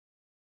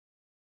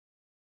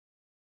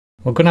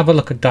We're going to have a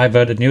look at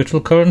diverted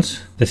neutral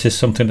currents. This is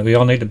something that we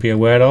all need to be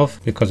aware of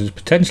because it's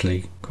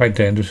potentially quite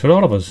dangerous for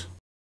all of us.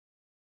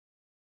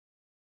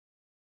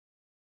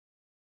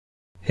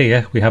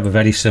 Here we have a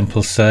very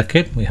simple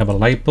circuit. We have a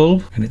light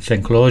bulb and its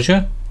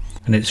enclosure,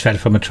 and it's fed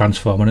from a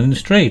transformer in the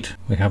street.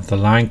 We have the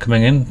line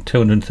coming in,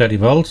 230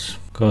 volts,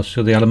 goes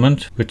through the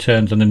element,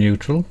 returns on the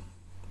neutral,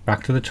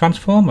 back to the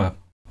transformer.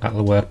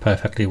 That'll work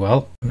perfectly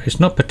well. It's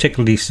not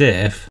particularly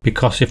safe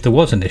because if there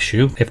was an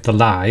issue, if the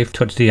live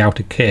touched the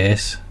outer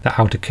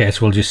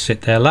case will just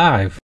sit there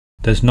live.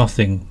 There's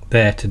nothing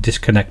there to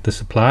disconnect the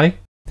supply.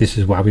 This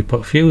is why we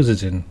put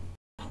fuses in.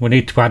 We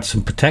need to add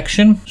some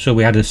protection, so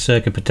we add a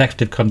circuit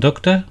protective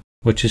conductor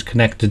which is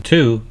connected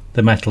to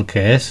the metal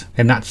case,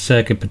 and that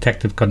circuit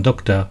protective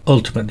conductor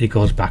ultimately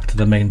goes back to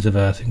the means of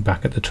earthing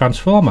back at the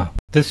transformer.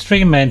 There's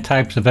three main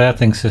types of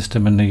earthing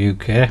system in the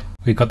UK.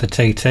 We've got the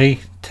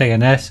TT,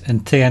 TNS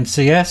and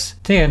TNCS.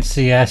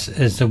 TNCS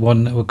is the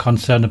one that we're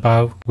concerned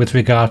about with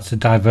regards to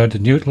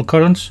diverted neutral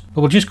currents, but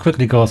we'll just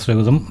quickly go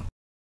through them.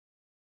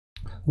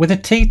 With a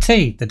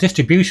TT, the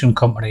distribution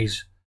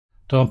companies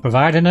don't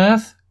provide an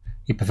earth,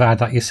 you provide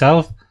that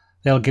yourself.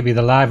 They'll give you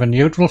the live and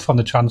neutral from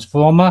the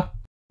transformer.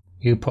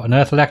 You put an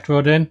earth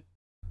electrode in,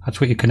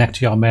 that's what you connect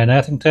to your main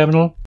earthing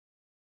terminal.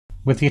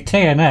 With your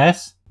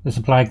TNS, the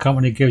supply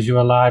company gives you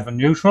a live and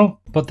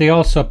neutral, but they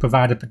also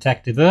provide a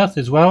protective earth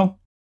as well,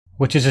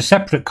 which is a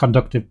separate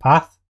conductive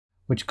path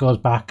which goes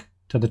back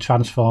to the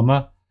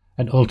transformer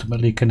and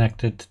ultimately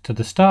connected to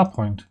the star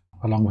point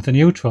along with the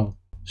neutral.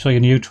 So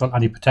your neutral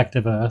and your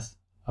protective earth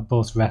are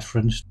both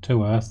referenced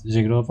to earth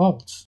 0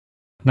 volts.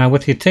 Now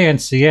with your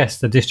TNCS,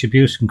 the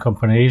distribution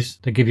companies,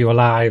 they give you a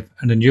live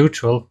and a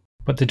neutral,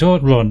 but they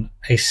don't run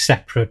a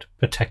separate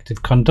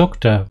protective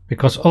conductor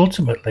because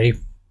ultimately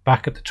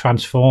back at the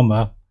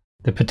transformer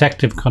the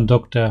protective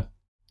conductor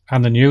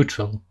and the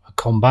neutral are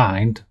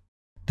combined.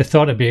 They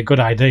thought it'd be a good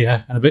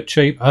idea and a bit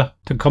cheaper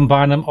to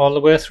combine them all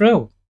the way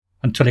through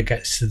until it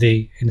gets to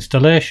the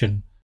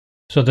installation.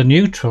 So the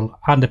neutral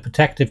and the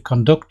protective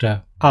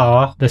conductor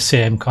are the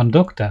same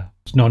conductor.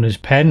 It's known as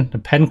PEN, the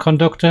PEN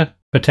conductor,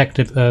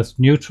 protective earth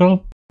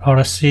neutral, or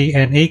a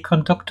CNE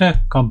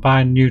conductor,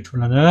 combined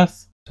neutral and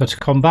earth. So it's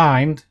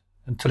combined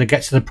until it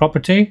gets to the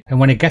property, and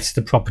when it gets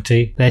to the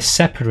property they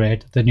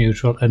separate the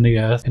neutral and the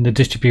earth in the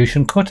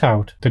distribution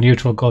cutout. The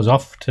neutral goes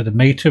off to the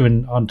meter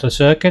and onto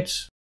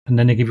circuits, and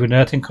then they give you an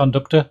earthing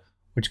conductor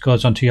which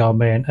goes onto your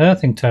main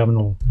earthing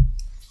terminal.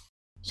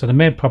 So the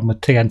main problem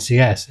with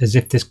TNCS is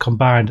if this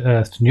combined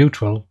earth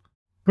neutral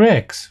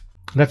breaks.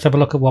 Let's have a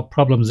look at what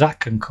problems that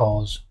can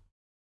cause.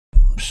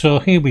 So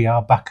here we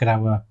are back at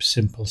our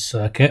simple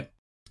circuit.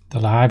 The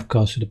live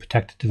goes through the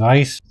protected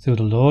device, through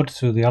the load,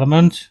 through the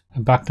element,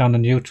 and back down the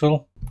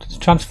neutral to the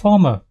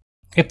transformer.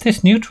 If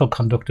this neutral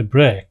conductor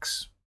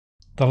breaks,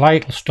 the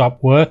light will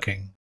stop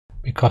working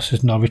because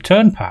there's no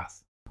return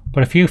path.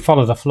 But if you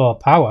follow the flow of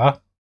power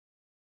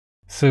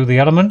through the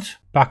element,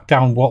 back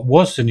down what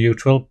was the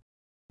neutral,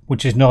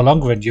 which is no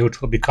longer a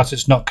neutral because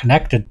it's not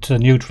connected to the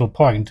neutral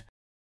point,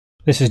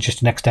 this is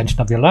just an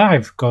extension of your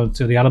live going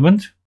through the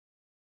element.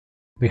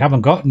 We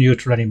haven't got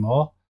neutral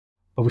anymore,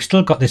 but we've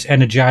still got this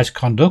energized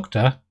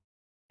conductor.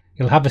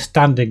 You'll have a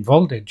standing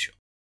voltage.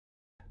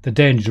 The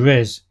danger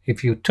is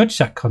if you touch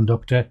that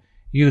conductor,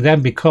 you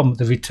then become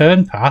the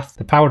return path.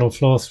 The power will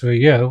flow through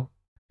you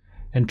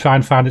and try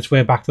and find its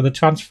way back to the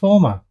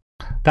transformer.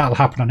 That'll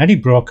happen on any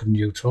broken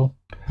neutral,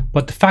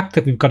 but the fact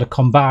that we've got a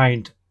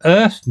combined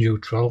earth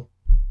neutral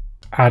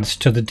adds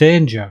to the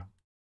danger.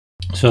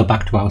 So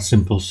back to our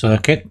simple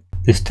circuit.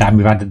 This time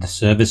we've added the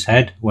service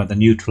head where the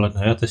neutral and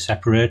earth are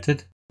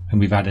separated, and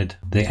we've added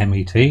the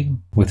MET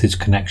with its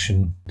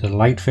connection to the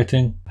light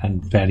fitting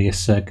and various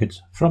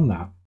circuits from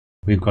that.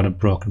 We've got a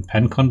broken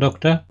PEN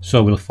conductor,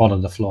 so we'll follow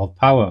the flow of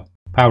power.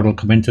 Power will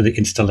come into the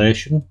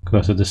installation,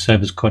 go through the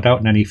service cutout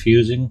and any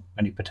fusing,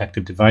 any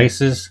protective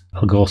devices.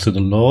 It'll go through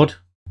the load.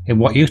 In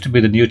what used to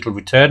be the neutral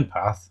return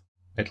path,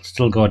 it'll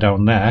still go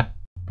down there,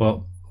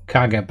 but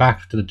can't get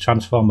back to the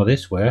transformer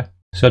this way.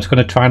 So it's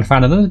going to try and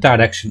find another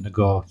direction to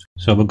go.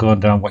 So we're going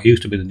down what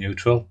used to be the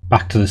neutral,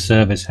 back to the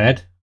service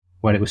head,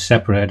 where it was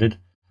separated,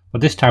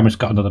 but this time it's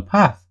got another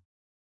path.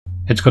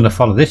 It's going to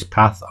follow this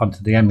path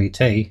onto the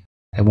MET,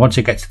 and once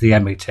it gets to the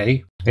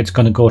MET, it's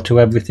going to go to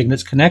everything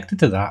that's connected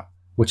to that,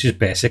 which is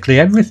basically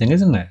everything,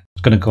 isn't it?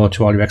 It's going to go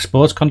to all your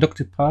exposed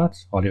conductive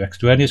parts, all your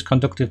extraneous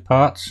conductive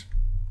parts.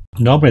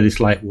 Normally this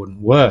light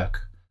wouldn't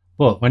work,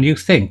 but when you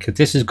think if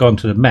this is going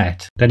to the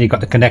MET, then you've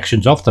got the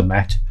connections of the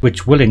MET,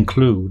 which will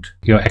include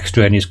your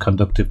extraneous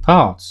conductive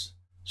parts,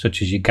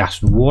 such as your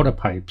gas and water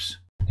pipes.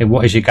 And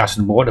what is your gas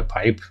and water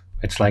pipe?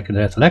 It's like an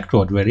earth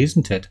electrode really,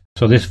 isn't it?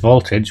 So this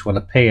voltage will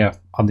appear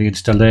on the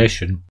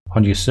installation,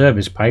 on your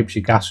service pipes,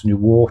 your gas and your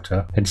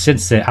water, and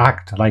since they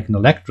act like an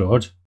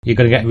electrode, you're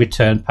going to get a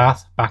return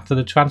path back to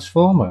the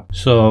transformer.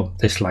 So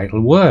this light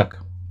will work.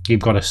 You've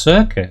got a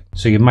circuit,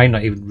 so you might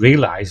not even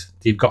realise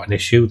that you've got an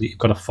issue, that you've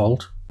got a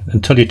fault,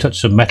 until you touch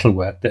some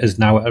metalwork that is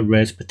now at a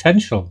raised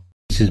potential.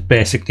 This is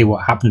basically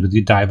what happens with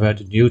your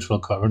diverted neutral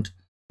current.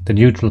 The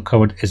neutral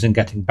current isn't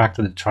getting back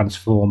to the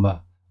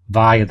transformer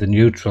via the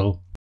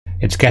neutral.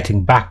 It's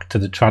getting back to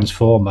the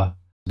transformer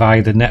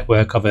via the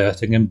network of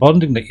earthing and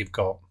bonding that you've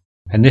got.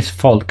 And this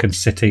fault can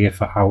sit here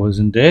for hours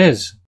and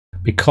days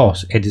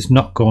because it is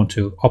not going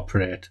to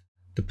operate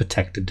the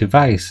protected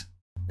device.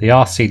 The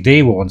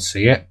RCD won't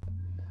see it,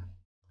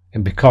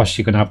 and because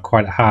you're going to have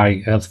quite a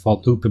high earth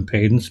fault loop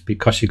impedance,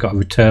 because you've got a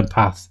return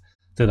path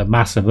to the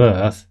mass of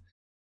earth,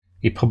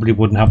 you probably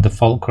wouldn't have the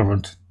fault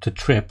current to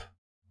trip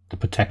the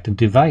protected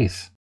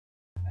device.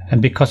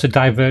 And because a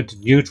diverted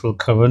neutral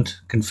current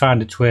can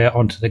find its way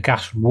onto the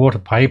gas and water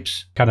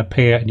pipes, can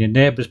appear in your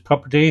neighbour's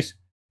properties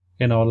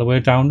and all the way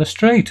down the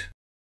street.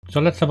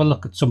 So let's have a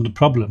look at some of the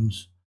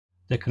problems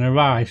that can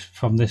arise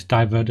from this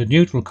diverted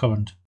neutral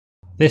current.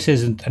 This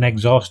isn't an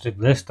exhaustive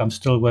list. I'm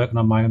still working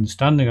on my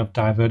understanding of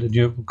diverted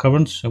neutral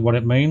currents and what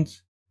it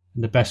means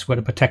and the best way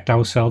to protect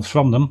ourselves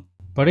from them.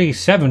 But here's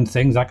 7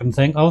 things I can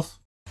think of.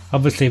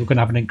 Obviously, we're going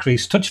to have an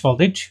increased touch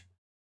voltage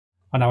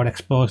on our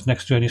exposed and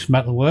extraneous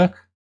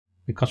metalwork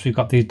because we've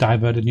got these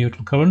diverted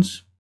neutral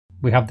currents.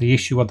 We have the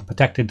issue of the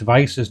protected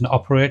device isn't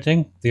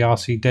operating, the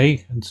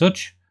RCD and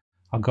such.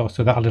 I'll go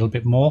through that a little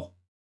bit more.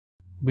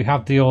 We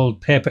have the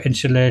old paper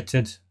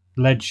insulated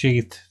lead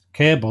sheath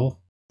cable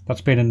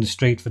that's been in the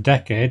street for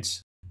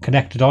decades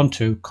connected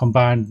onto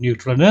combined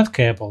neutral and earth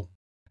cable,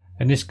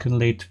 and this can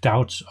lead to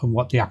doubts on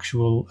what the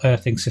actual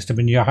earthing system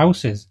in your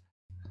house is.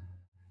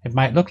 It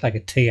might look like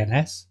a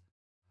TNS,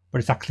 but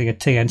it's actually a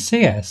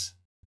TNCS,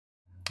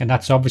 and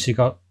that's obviously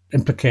got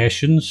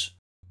implications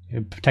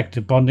in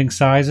protected bonding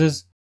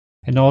sizes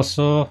and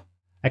also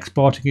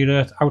exporting your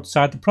earth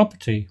outside the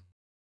property.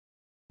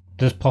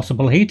 There's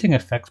possible heating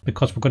effects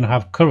because we're going to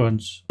have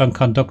currents on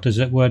conductors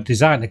that were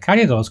designed to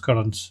carry those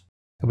currents.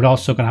 And we're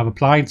also going to have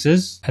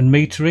appliances and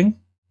metering,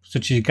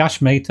 such as a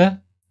gas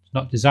meter. It's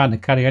not designed to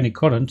carry any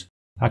current.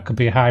 That could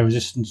be a high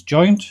resistance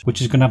joint,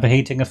 which is going to have a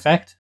heating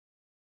effect.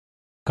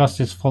 Because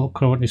this fault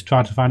current is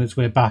trying to find its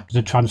way back to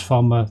the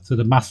transformer through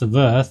the mass of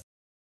earth,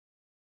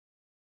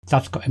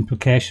 that's got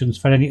implications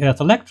for any earth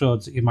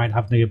electrodes that you might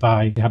have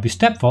nearby. You have your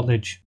step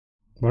voltage.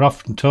 We're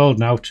often told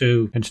now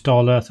to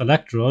install earth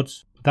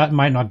electrodes, but that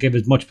might not give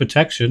us much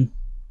protection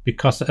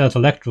because the earth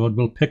electrode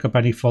will pick up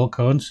any fault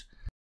currents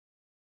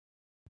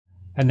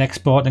and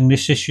exporting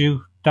this issue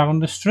down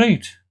the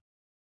street.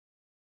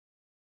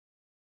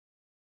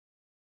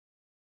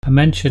 I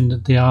mentioned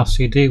that the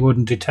RCD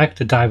wouldn't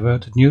detect a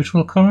diverted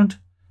neutral current,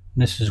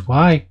 and this is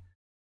why.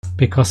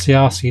 Because the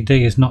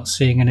RCD is not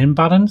seeing an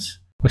imbalance.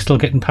 We're still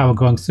getting power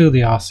going through the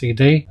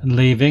RCD and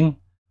leaving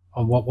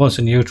on what was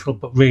a neutral,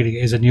 but really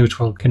is a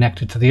neutral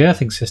connected to the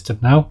earthing system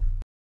now.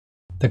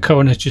 The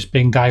current is just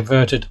being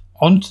diverted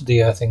onto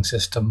the earthing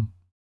system.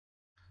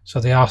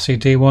 So the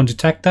RCD won't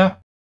detect that.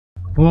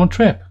 It won't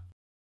trip.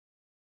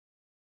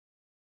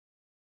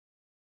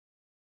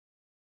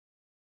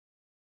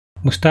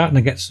 We're starting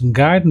to get some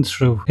guidance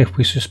through if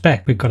we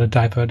suspect we've got a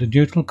diverted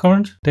neutral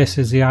current. This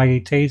is the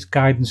IET's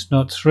Guidance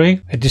Note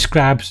 3. It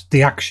describes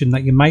the action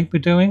that you might be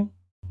doing.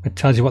 It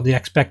tells you what the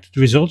expected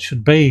result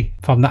should be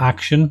from the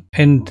action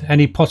and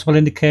any possible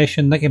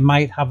indication that you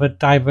might have a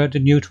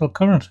diverted neutral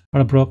current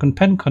or a broken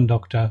pen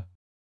conductor.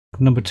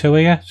 Number 2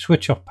 here,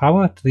 switch off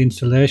power to the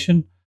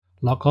installation,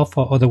 lock off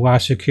or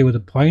otherwise secure the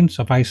points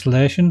of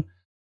isolation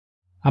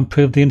and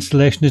prove the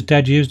installation is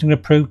dead using an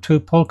approved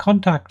 2-pole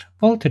contact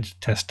voltage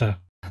tester.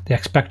 The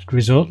expected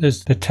result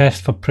is the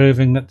test for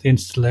proving that the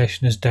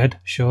installation is dead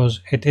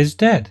shows it is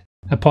dead.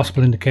 A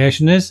possible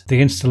indication is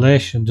the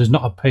installation does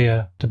not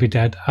appear to be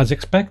dead as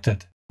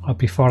expected.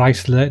 Before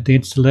isolate the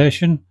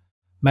installation,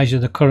 measure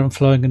the current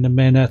flowing in the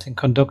main earthing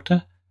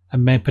conductor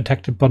and main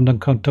protected bonding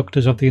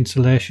conductors of the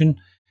installation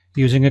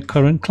using a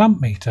current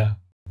clamp meter.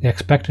 The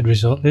expected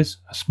result is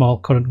a small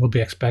current will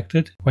be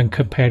expected when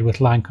compared with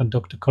line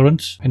conductor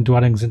currents in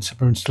dwellings and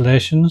similar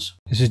installations.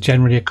 This is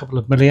generally a couple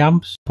of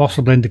milliamps.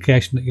 Possible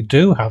indication that you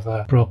do have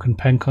a broken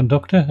pen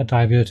conductor, a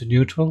diverted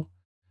neutral,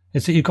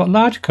 is that you've got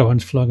large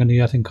currents flowing in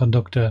the earthing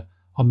conductor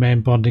or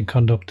main bonding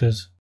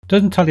conductors. It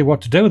doesn't tell you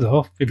what to do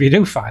though, if you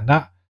do find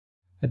that.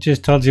 It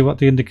just tells you what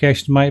the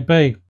indication might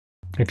be.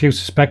 If you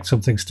suspect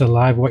something's still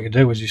alive, what you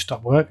do is you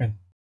stop working.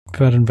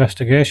 Further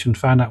investigation,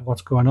 find out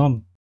what's going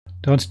on.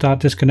 Don't start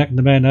disconnecting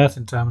the main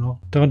earthing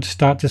terminal. Don't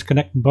start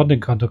disconnecting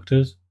bonding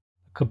conductors.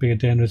 There could be a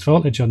dangerous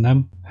voltage on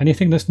them.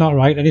 Anything that's not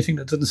right, anything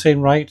that doesn't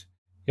seem right,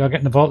 you're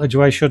getting the voltage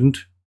where you shouldn't.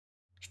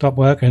 Stop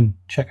working.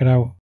 Check it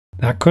out.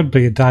 That could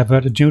be a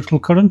diverted neutral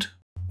current,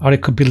 or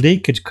it could be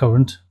leakage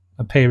current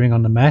appearing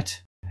on the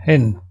Met.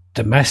 In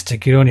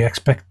domestic, you're only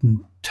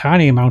expecting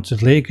tiny amounts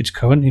of leakage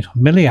current,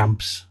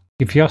 milliamps.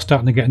 If you're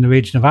starting to get in the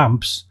region of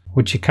amps,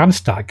 which you can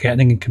start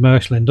getting in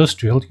commercial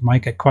industrial, you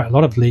might get quite a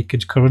lot of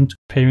leakage current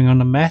appearing on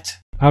the Met.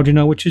 How do you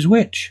know which is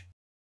which?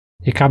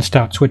 You can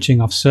start switching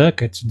off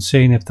circuits and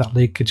seeing if that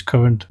leakage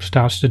current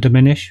starts to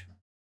diminish.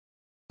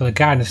 So the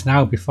guidance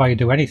now, before you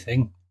do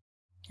anything,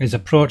 is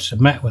approach the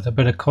Met with a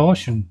bit of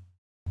caution.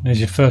 As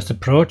your first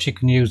approach, you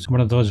can use one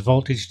of those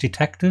voltage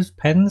detectors,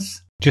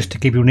 pens, just to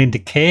give you an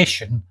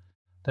indication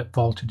that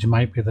voltage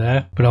might be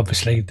there, but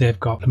obviously they've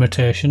got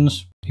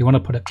limitations. You want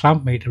to put a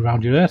clamp meter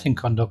around your earthing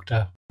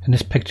conductor. In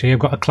this picture you've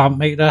got a clamp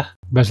meter.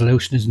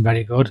 Resolution isn't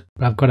very good,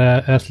 but I've got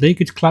a earth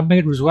leakage clamp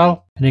meter as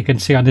well, and you can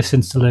see on this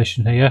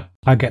installation here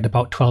I get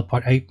about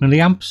 12.8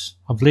 milliamps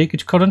of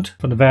leakage current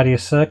from the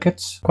various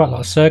circuits. Quite a lot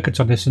of circuits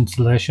on this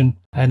installation,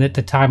 and at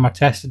the time I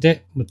tested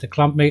it with the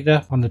clamp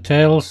meter on the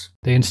tails,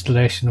 the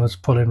installation was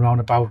pulling around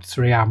about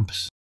 3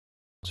 amps.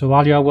 So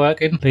while you're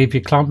working, leave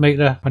your clamp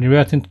meter on your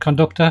earthing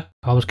conductor.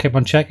 Always keep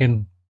on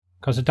checking,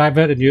 because a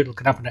diverted neutral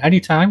can happen at any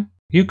time.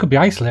 You could be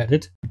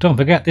isolated, but don't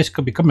forget this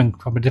could be coming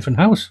from a different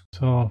house.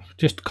 So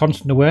just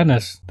constant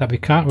awareness that we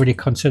can't really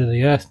consider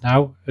the earth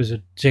now as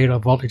a 0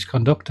 voltage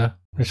conductor.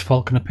 This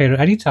fault can appear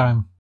at any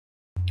time.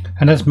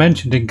 And as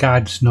mentioned in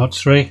guidance note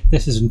 3,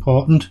 this is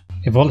important.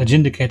 A voltage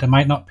indicator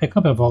might not pick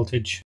up a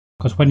voltage,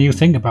 because when you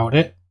think about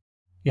it,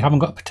 you haven't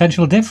got a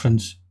potential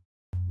difference.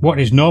 What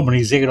is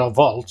normally 0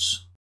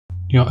 volts,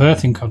 your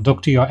earthing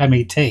conductor, your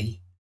MET,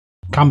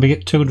 can be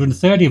at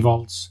 230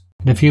 volts.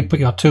 And if you put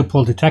your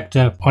 2-pole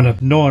detector on a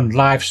known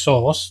live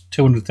source,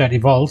 230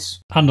 volts,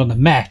 and on a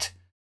MET,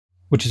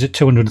 which is at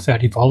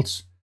 230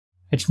 volts,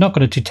 it's not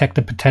going to detect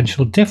the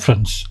potential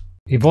difference.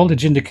 Your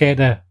voltage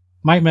indicator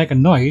might make a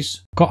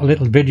noise. Got a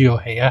little video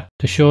here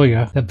to show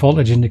you that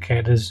voltage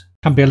indicators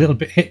can be a little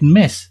bit hit and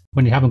miss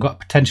when you haven't got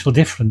a potential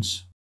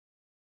difference.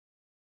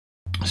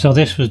 So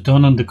this was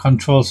done under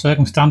controlled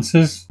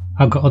circumstances.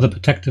 I've got other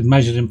protective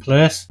measures in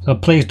place, so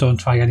please don't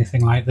try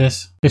anything like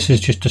this. This is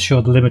just to show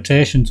the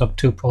limitations of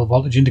 2-pole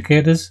voltage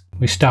indicators.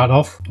 We start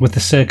off with the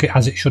circuit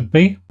as it should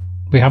be.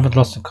 We haven't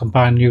lost the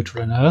combined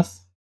neutral and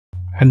earth,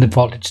 and the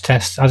voltage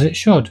tests as it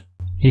should.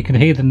 You can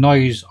hear the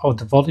noise of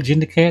the voltage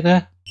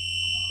indicator.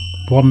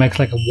 One makes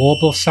like a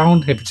warble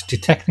sound if it's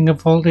detecting a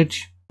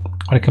voltage,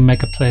 or it can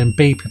make a plain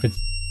beep if it's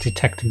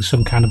detecting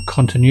some kind of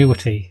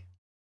continuity.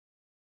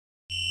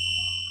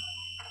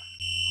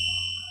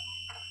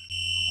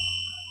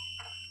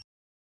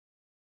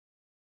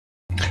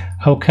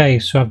 Okay,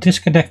 so I've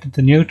disconnected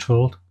the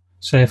neutral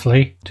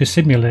safely to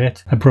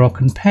simulate a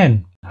broken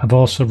pen. I've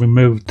also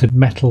removed the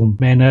metal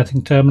main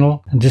earthing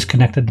terminal and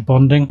disconnected the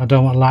bonding. I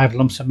don't want live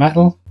lumps of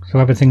metal, so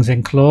everything's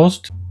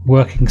enclosed,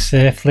 working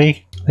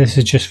safely. This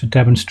is just for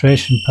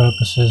demonstration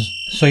purposes.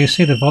 So you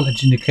see the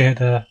voltage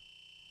indicator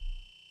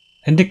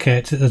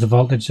indicates that there's a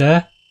voltage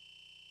there.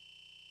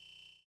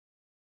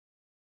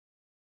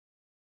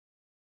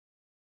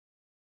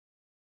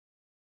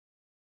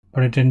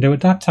 But it didn't do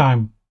it that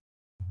time.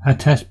 I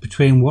test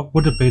between what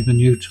would have been the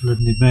neutral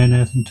and the main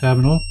earthing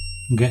terminal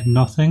and get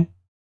nothing.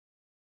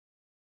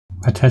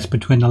 I test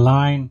between the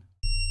line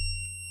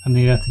and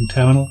the earthing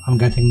terminal, I'm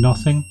getting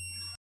nothing.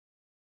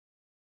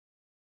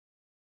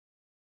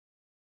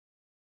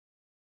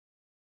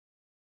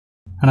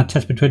 And I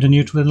test between the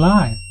neutral and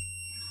line,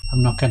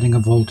 I'm not getting a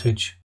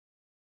voltage.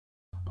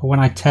 But when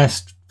I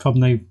test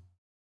from the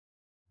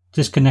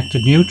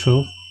disconnected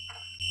neutral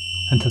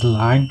into the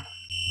line,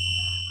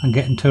 I'm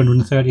getting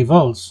 230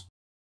 volts.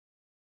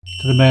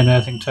 To the main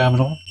earthing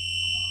terminal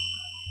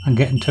and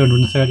getting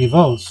 230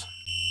 volts.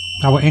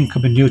 Our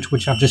incoming neutral,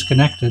 which I've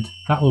disconnected,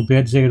 that will be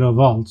at 0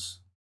 volts.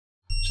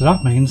 So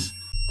that means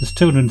there's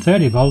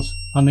 230 volts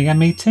on the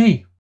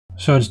MET.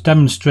 So it's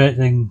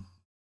demonstrating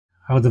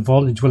how the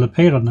voltage will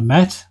appear on the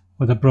MET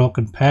with a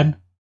broken pen,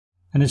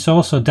 and it's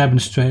also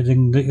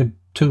demonstrating that your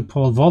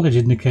 2-pole voltage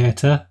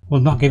indicator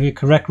will not give you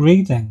correct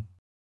reading.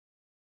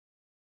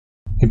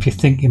 If you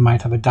think you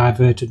might have a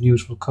diverted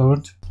neutral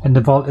current in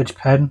the voltage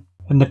pen,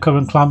 and the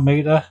current clamp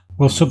meter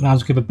will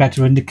sometimes give a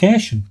better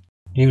indication.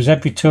 Use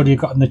every tool you've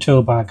got in the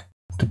tool bag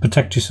to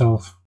protect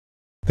yourself.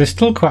 There's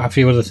still quite a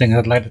few other things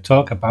I'd like to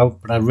talk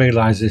about, but I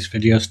realise this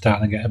video is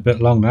starting to get a bit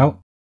long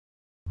now.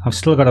 I've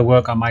still got to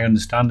work on my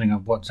understanding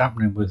of what's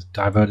happening with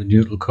diverted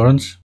neutral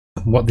currents,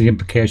 and what the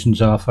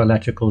implications are for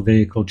electrical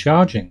vehicle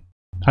charging.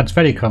 That's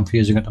very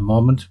confusing at the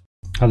moment.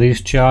 Are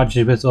these charged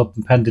with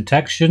open pen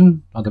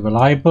detection? Are they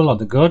reliable? Are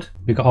they good?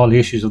 We've got all the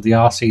issues of the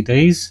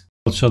RCDs.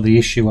 Also the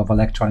issue of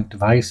electronic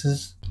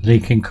devices,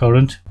 leaking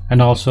current,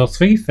 and also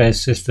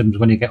 3-phase systems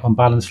when you get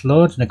unbalanced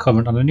loads and a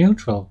current on a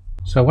neutral.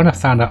 So when I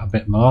find out a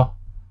bit more,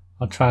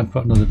 I'll try and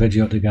put another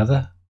video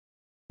together.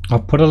 I'll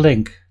put a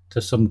link to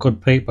some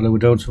good people who are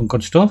doing some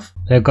good stuff.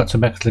 They've got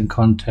some excellent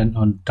content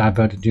on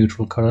diverted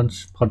neutral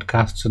currents,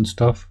 podcasts and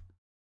stuff.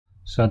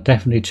 So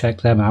definitely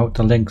check them out,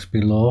 the link's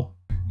below.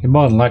 You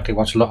more than likely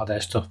watched a lot of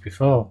their stuff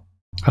before.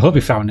 I hope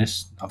you found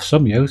this of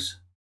some use.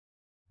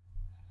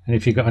 And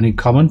if you've got any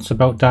comments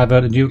about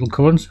diverted neutral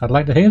currents, I'd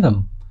like to hear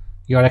them.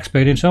 Your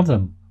experience of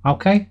them.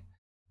 Okay?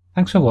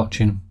 Thanks for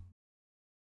watching.